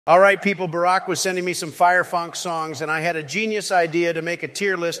All right, people, Barack was sending me some fire Phonk songs, and I had a genius idea to make a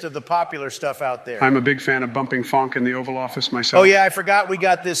tier list of the popular stuff out there. I'm a big fan of bumping Phonk in the Oval Office myself. Oh, yeah, I forgot we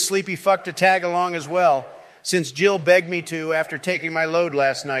got this sleepy fuck to tag along as well, since Jill begged me to after taking my load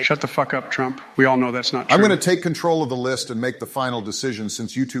last night. Shut the fuck up, Trump. We all know that's not true. I'm going to take control of the list and make the final decision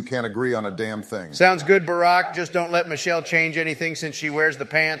since you two can't agree on a damn thing. Sounds good, Barack. Just don't let Michelle change anything since she wears the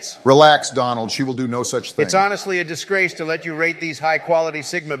pants. Relax, Donald. She will do no such thing. It's honestly a disgrace to let you rate these high-quality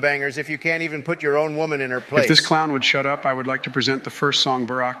Sigma bangers if you can't even put your own woman in her place. If this clown would shut up, I would like to present the first song,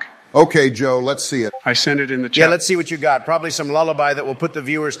 Barack. Okay, Joe, let's see it. I sent it in the chat. Yeah, let's see what you got. Probably some lullaby that will put the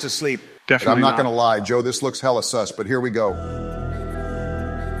viewers to sleep. Definitely I'm not going to lie, Joe, this looks hella sus, but here we go.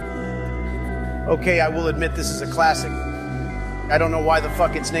 Okay, I will admit this is a classic. I don't know why the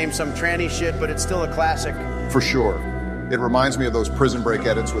fuck it's named some tranny shit, but it's still a classic. For sure. It reminds me of those Prison Break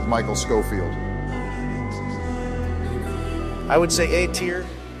edits with Michael Scofield. I would say A tier.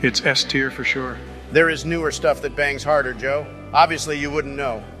 It's S tier for sure. There is newer stuff that bangs harder, Joe. Obviously, you wouldn't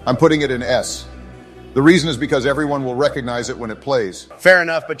know. I'm putting it in S. The reason is because everyone will recognize it when it plays. Fair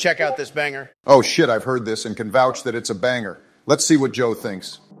enough, but check out this banger. Oh shit, I've heard this and can vouch that it's a banger. Let's see what Joe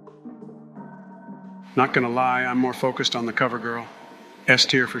thinks. Not gonna lie, I'm more focused on the cover girl. S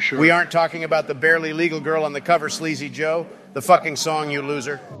tier for sure. We aren't talking about the barely legal girl on the cover, Sleazy Joe. The fucking song, you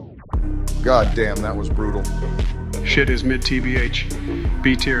loser. God damn, that was brutal. Shit is mid TBH.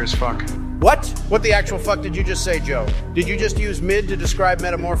 B tier as fuck. What? What the actual fuck did you just say, Joe? Did you just use mid to describe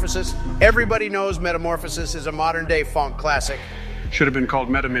Metamorphosis? Everybody knows Metamorphosis is a modern-day Phonk classic. Should have been called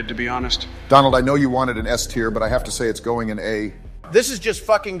Metamid, to be honest. Donald, I know you wanted an S tier, but I have to say it's going in A. This is just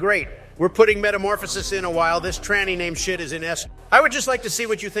fucking great. We're putting Metamorphosis in a while. This tranny named shit is in S. I would just like to see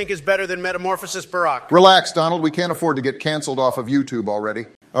what you think is better than Metamorphosis, Barack. Relax, Donald. We can't afford to get canceled off of YouTube already.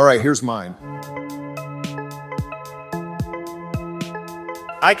 All right, here's mine.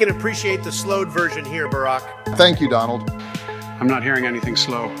 I can appreciate the slowed version here, Barack. Thank you, Donald. I'm not hearing anything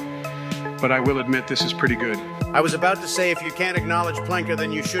slow, but I will admit this is pretty good. I was about to say if you can't acknowledge Plenka,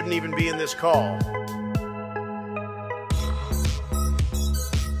 then you shouldn't even be in this call.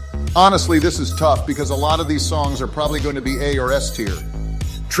 Honestly, this is tough because a lot of these songs are probably going to be A or S tier.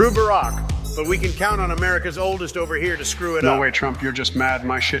 True, Barack, but we can count on America's oldest over here to screw it up. No way, Trump, you're just mad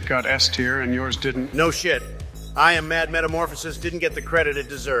my shit got S tier and yours didn't. No shit. I Am Mad Metamorphosis didn't get the credit it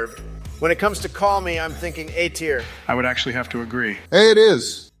deserved. When it comes to Call Me, I'm thinking A tier. I would actually have to agree. Hey, it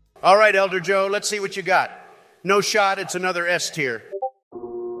is. All right, Elder Joe, let's see what you got. No shot, it's another S tier.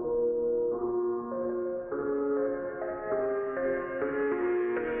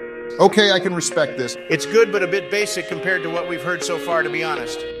 Okay, I can respect this. It's good, but a bit basic compared to what we've heard so far, to be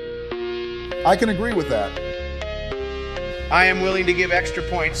honest. I can agree with that. I am willing to give extra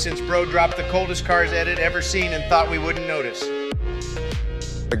points since bro dropped the coldest cars edit ever seen and thought we wouldn't notice.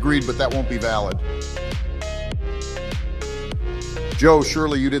 Agreed, but that won't be valid. Joe,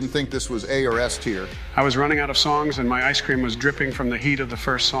 surely you didn't think this was A or S tier. I was running out of songs and my ice cream was dripping from the heat of the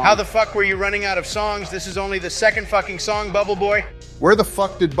first song. How the fuck were you running out of songs? This is only the second fucking song, Bubble Boy. Where the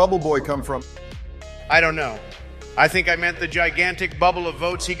fuck did Bubble Boy come from? I don't know. I think I meant the gigantic bubble of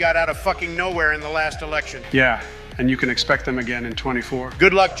votes he got out of fucking nowhere in the last election. Yeah, and you can expect them again in 24.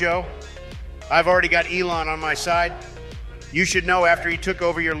 Good luck, Joe. I've already got Elon on my side. You should know after he took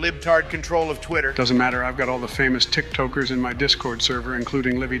over your libtard control of Twitter. Doesn't matter, I've got all the famous TikTokers in my Discord server,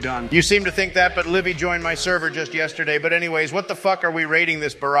 including Livy Dunn. You seem to think that, but Livy joined my server just yesterday. But anyways, what the fuck are we rating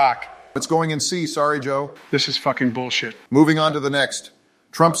this Barack? It's going in C, sorry, Joe. This is fucking bullshit. Moving on to the next.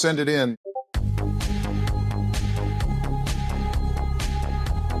 Trump sent it in.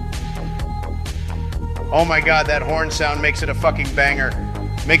 Oh my god, that horn sound makes it a fucking banger.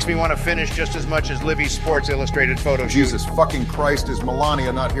 Makes me want to finish just as much as Livy's Sports Illustrated photo shoot. Jesus fucking Christ, is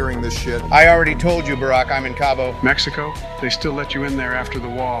Melania not hearing this shit? I already told you, Barack, I'm in Cabo. Mexico? They still let you in there after the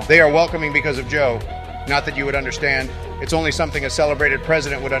wall. They are welcoming because of Joe. Not that you would understand. It's only something a celebrated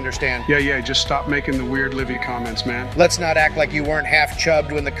president would understand. Yeah, just stop making the weird Livy comments, man. Let's not act like you weren't half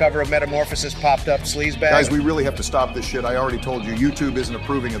chubbed when the cover of Metamorphosis popped up, sleazebag. Guys, we really have to stop this shit. I already told you, YouTube isn't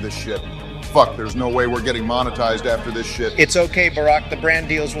approving of this shit. Fuck, there's no way we're getting monetized after this shit. It's okay, Barack. The brand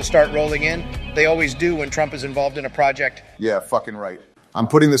deals will start rolling in. They always do when Trump is involved in a project. Yeah, fucking right. I'm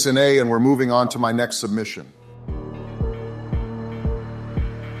putting this in A and we're moving on to my next submission.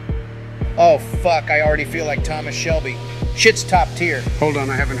 Oh, fuck. I already feel like Thomas Shelby. Shit's top tier. Hold on,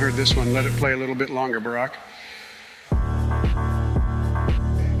 I haven't heard this one. Let it play a little bit longer, Barack.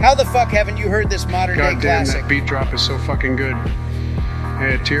 How the fuck haven't you heard this modern-day God damn, classic? that beat drop is so fucking good.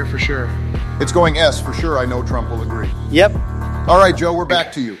 Hey, a tier for sure. It's going S for sure. I know Trump will agree. Yep. All right, Joe, we're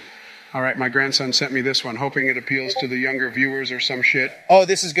back to you. All right, my grandson sent me this one, hoping it appeals to the younger viewers or some shit. Oh,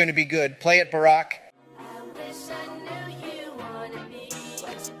 this is going to be good. Play it, Barack.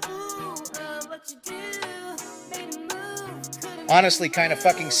 Honestly, kind of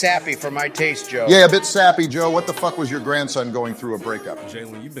fucking sappy for my taste, Joe. Yeah, a bit sappy, Joe. What the fuck was your grandson going through a breakup?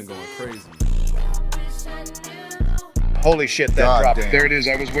 Jalen, you've been going crazy. Holy shit, that God dropped. damn. There it is.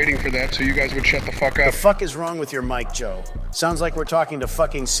 I was waiting for that, so you guys would shut the fuck up. The fuck is wrong with your mic, Joe? Sounds like we're talking to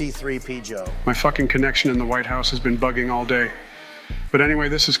fucking C3P, Joe. My fucking connection in the White House has been bugging all day. But anyway,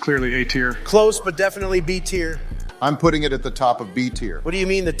 this is clearly A tier. Close, but definitely B tier. I'm putting it at the top of B tier. What do you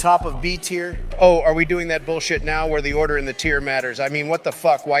mean, the top of B tier? Oh, are we doing that bullshit now where the order in the tier matters? I mean, what the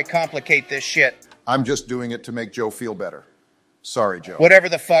fuck? Why complicate this shit? I'm just doing it to make Joe feel better. Sorry, Joe. Whatever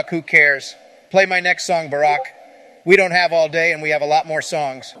the fuck, who cares? Play my next song, Barack. We don't have all day, and we have a lot more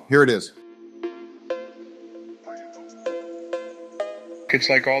songs. Here it is. It's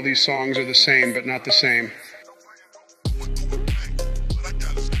like all these songs are the same, but not the same.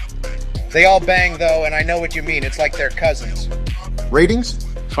 They all bang, though, and I know what you mean. It's like they're cousins. Ratings?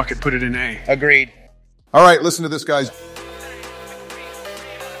 Fuck it, put it in A. Agreed. All right, listen to this, guys.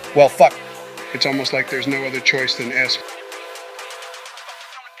 Well, fuck. It's almost like there's no other choice than S.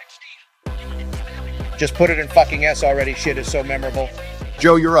 Just put it in fucking S already. Shit is so memorable.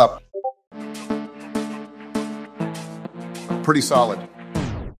 Joe, you're up. Pretty solid.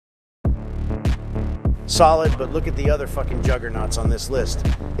 Solid, but look at the other fucking juggernauts on this list.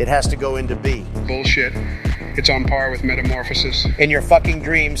 It has to go into B. Bullshit. It's on par with Metamorphosis. In your fucking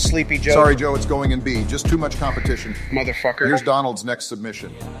dreams, Sleepy Joe. Sorry, Joe, it's going in B. Just too much competition. Motherfucker. Here's Donald's next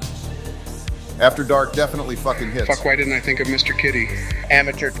submission. After Dark definitely fucking hits. Fuck, why didn't I think of Mr. Kitty?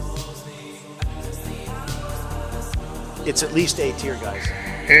 Amateur. It's at least A tier, guys.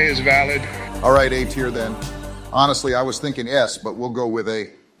 A is valid. All right, A tier then. Honestly, I was thinking S, but we'll go with A.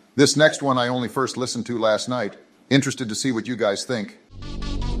 This next one I only first listened to last night. Interested to see what you guys think.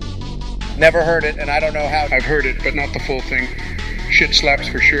 Never heard it, and I don't know how. I've heard it, but not the full thing. Shit slaps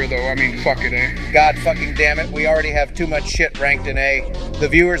for sure, though. I mean, fuck it, eh? God fucking damn it, we already have too much shit ranked in A. The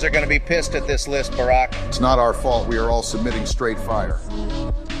viewers are going to be pissed at this list, Barack. It's not our fault. We are all submitting straight fire.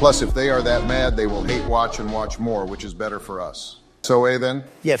 Plus, if they are that mad, they will hate watch and watch more, which is better for us. So A then?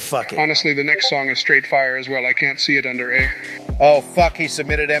 Yeah, fuck it. Honestly, the next song is straight fire as well. I can't see it under A. Oh, fuck, he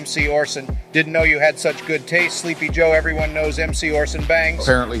submitted MC Orson. Didn't know you had such good taste, Sleepy Joe. Everyone knows MC Orson bangs.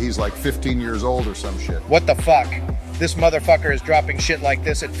 Apparently he's like 15 years old or some shit. What the fuck? This motherfucker is dropping shit like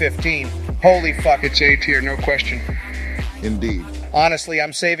this at 15. Holy fuck. It's A tier, no question. Indeed. Honestly,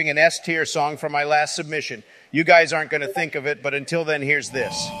 I'm saving an S tier song for my last submission. You guys aren't going to think of it, but until then, here's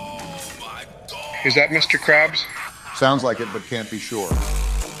this. Is that Mr. Krabs? Sounds like it, but can't be sure.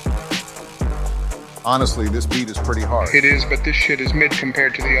 Honestly, this beat is pretty hard. It is, but this shit is mid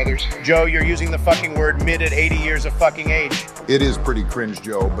compared to the others. Joe, you're using the fucking word mid at 80 years of fucking age. It is pretty cringe,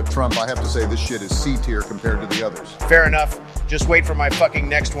 Joe, but Trump, I have to say this shit is C tier compared to the others. Fair enough. Just wait for my fucking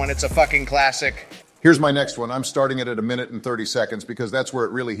next one. It's a fucking classic. Here's my next one. I'm starting it at 1 minute and 30 seconds because that's where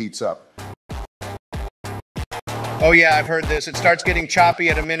it really heats up. Oh yeah, I've heard this. It starts getting choppy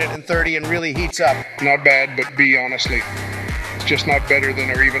at 1 minute and 30 and really heats up. Not bad, but B, honestly. It's just not better than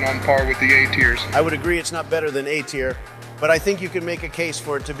or even on par with the A tiers. I would agree it's not better than A tier, but I think you can make a case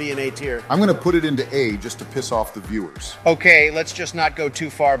for it to be an A tier. I'm going to put it into A just to piss off the viewers. Okay, let's just not go too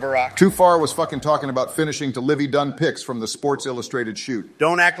far, Barack. Too Far was fucking talking about finishing to Livy Dunn pics from the Sports Illustrated shoot.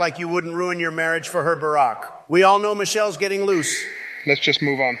 Don't act like you wouldn't ruin your marriage for her, Barack. We all know Michelle's getting loose. Let's just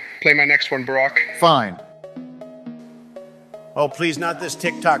move on. Play my next one, Barack. Fine. Oh, please, not this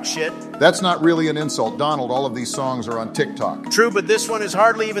TikTok shit. That's not really an insult, Donald. All of these songs are on TikTok. True, but this one is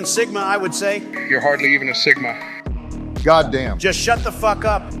hardly even Sigma, I would say. You're hardly even a Sigma. Goddamn. Just shut the fuck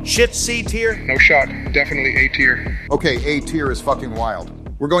up. Shit C tier. No shot. Definitely A tier. Okay, A tier is fucking wild.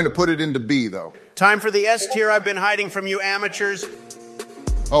 We're going to put it into B, though. Time for the S tier I've been hiding from you amateurs.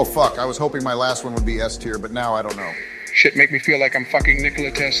 Oh, fuck. I was hoping my last one would be S tier, but now I don't know. Shit make me feel like I'm fucking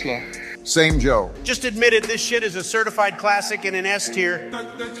Nikola Tesla. Same Joe. Just admit it, this shit is a certified classic in an S tier.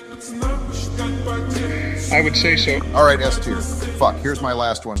 I would say so. All right, S tier. Fuck, here's my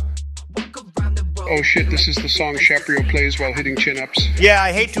last one. Oh shit, this is the song Shapiro plays while hitting chin-ups. Yeah,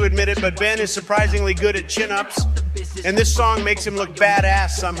 I hate to admit it, but Ben is surprisingly good at chin-ups. And this song makes him look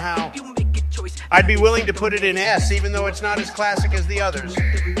badass somehow. I'd be willing to put it in S, even though it's not as classic as the others.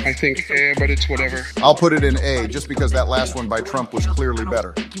 I think A, but it's whatever. I'll put it in A, just because that last one by Trump was clearly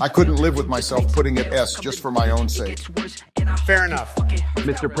better. I couldn't live with myself putting it S just for my own sake. Fair enough.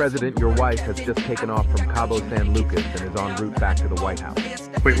 Mr. President, your wife has just taken off from Cabo San Lucas and is en route back to the White House.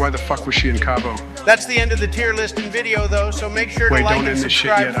 Wait, why the fuck was she in Cabo? That's the end of the tier list and video, though, so make sure to Wait, like don't and end this shit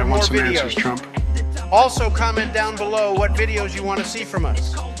subscribe yet. for I more want some videos. answers, Trump. Also, comment down below what videos you want to see from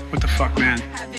us. What the fuck, man?